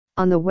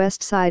on the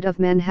west side of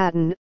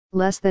Manhattan,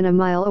 less than a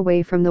mile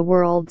away from the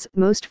world's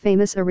most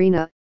famous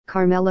arena,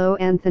 Carmelo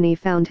Anthony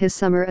found his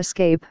summer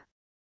escape.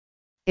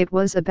 It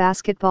was a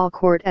basketball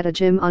court at a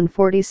gym on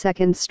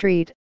 42nd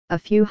Street, a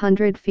few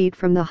hundred feet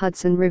from the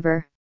Hudson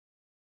River.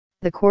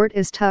 The court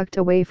is tucked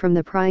away from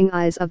the prying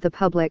eyes of the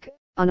public,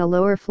 on a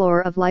lower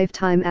floor of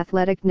Lifetime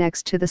Athletic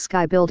next to the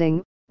Sky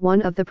Building,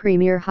 one of the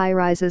premier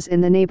high-rises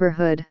in the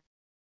neighborhood.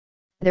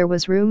 There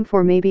was room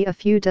for maybe a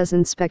few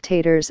dozen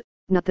spectators,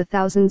 not the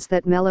thousands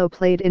that Melo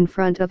played in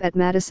front of at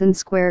Madison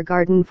Square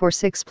Garden for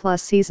 6+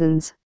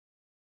 seasons.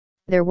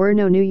 There were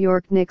no New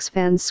York Knicks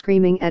fans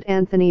screaming at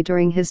Anthony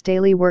during his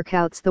daily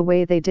workouts the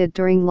way they did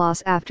during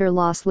loss after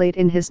loss late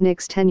in his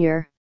Knicks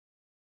tenure.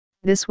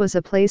 This was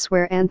a place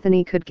where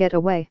Anthony could get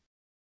away.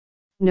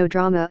 No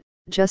drama,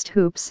 just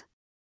hoops.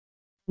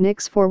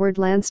 Knicks forward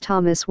Lance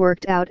Thomas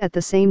worked out at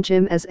the same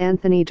gym as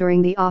Anthony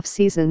during the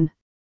off-season.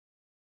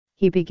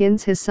 He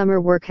begins his summer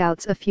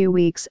workouts a few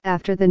weeks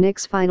after the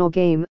Knicks' final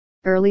game,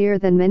 earlier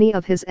than many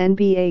of his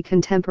NBA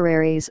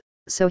contemporaries,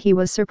 so he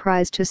was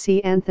surprised to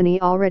see Anthony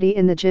already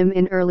in the gym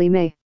in early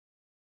May.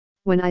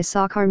 When I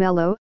saw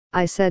Carmelo,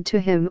 I said to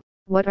him,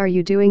 "What are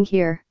you doing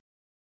here?"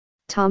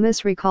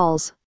 Thomas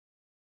recalls.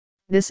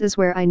 "This is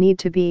where I need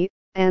to be,"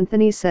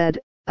 Anthony said,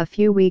 a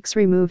few weeks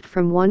removed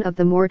from one of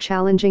the more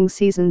challenging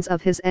seasons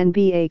of his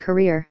NBA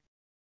career.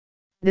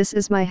 "This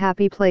is my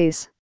happy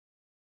place."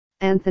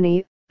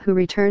 Anthony, who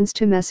returns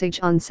to Message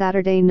on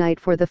Saturday night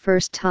for the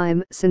first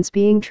time since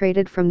being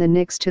traded from the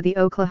Knicks to the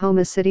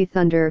Oklahoma City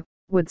Thunder,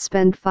 would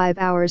spend 5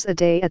 hours a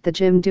day at the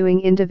gym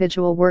doing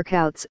individual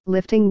workouts,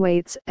 lifting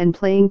weights and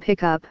playing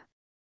pickup.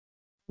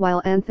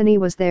 While Anthony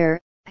was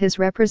there, his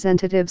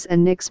representatives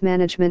and Knicks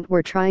management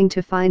were trying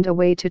to find a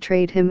way to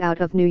trade him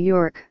out of New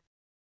York.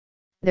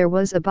 There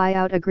was a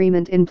buyout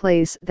agreement in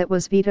place that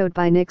was vetoed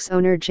by Knicks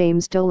owner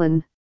James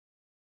Dolan.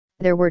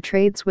 There were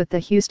trades with the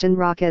Houston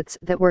Rockets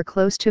that were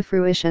close to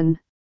fruition.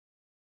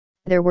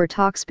 There were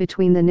talks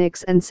between the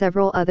Knicks and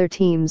several other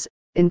teams,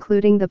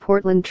 including the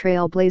Portland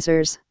Trail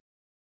Blazers.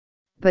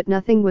 But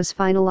nothing was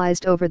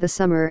finalized over the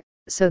summer,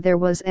 so there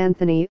was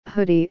Anthony,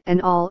 hoodie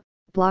and all,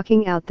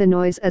 blocking out the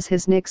noise as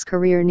his Knicks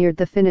career neared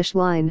the finish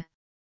line.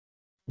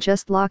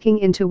 "Just locking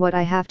into what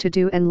I have to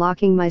do and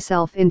locking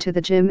myself into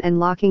the gym and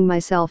locking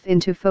myself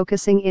into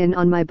focusing in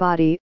on my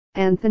body,"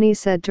 Anthony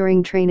said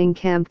during training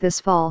camp this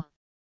fall.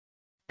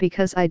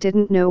 "Because I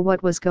didn't know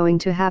what was going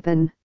to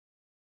happen.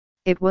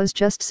 It was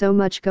just so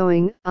much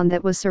going on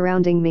that was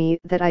surrounding me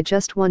that I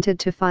just wanted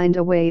to find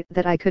a way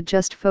that I could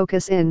just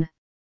focus in."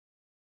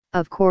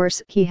 Of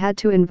course, he had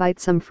to invite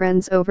some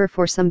friends over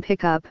for some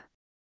pickup.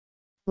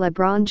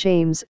 LeBron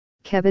James,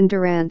 Kevin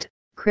Durant,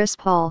 Chris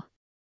Paul,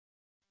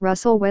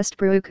 Russell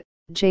Westbrook,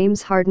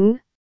 James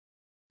Harden,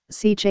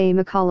 C.J.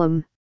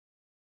 McCollum,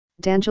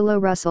 D'Angelo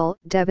Russell,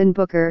 Devin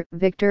Booker,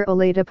 Victor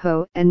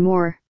Oladipo, and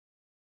more.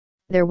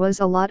 "There was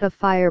a lot of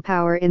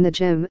firepower in the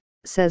gym,"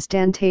 says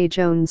Dante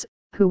Jones,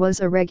 who was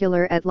a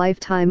regular at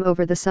Lifetime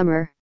over the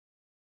summer.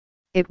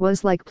 "It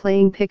was like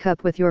playing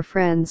pickup with your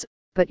friends,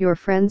 but your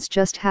friends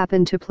just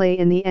happened to play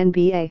in the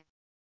NBA.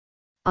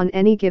 On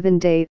any given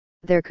day,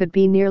 there could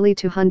be nearly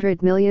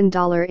 $200 million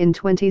in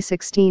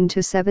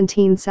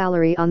 2016-17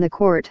 salary on the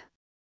court.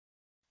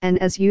 And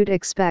as you'd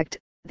expect,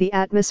 the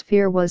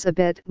atmosphere was a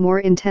bit more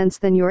intense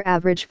than your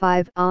average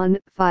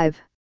 5-on-5.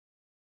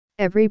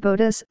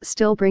 Everybody's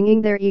still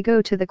bringing their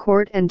ego to the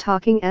court and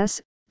talking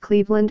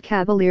Cleveland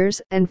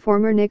Cavaliers and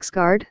former Knicks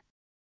guard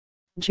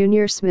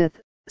Junior Smith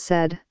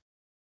said.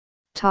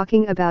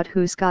 Talking about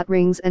who's got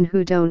rings and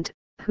who don't,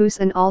 who's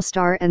an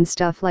all-star and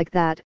stuff like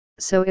that,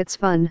 so it's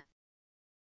fun.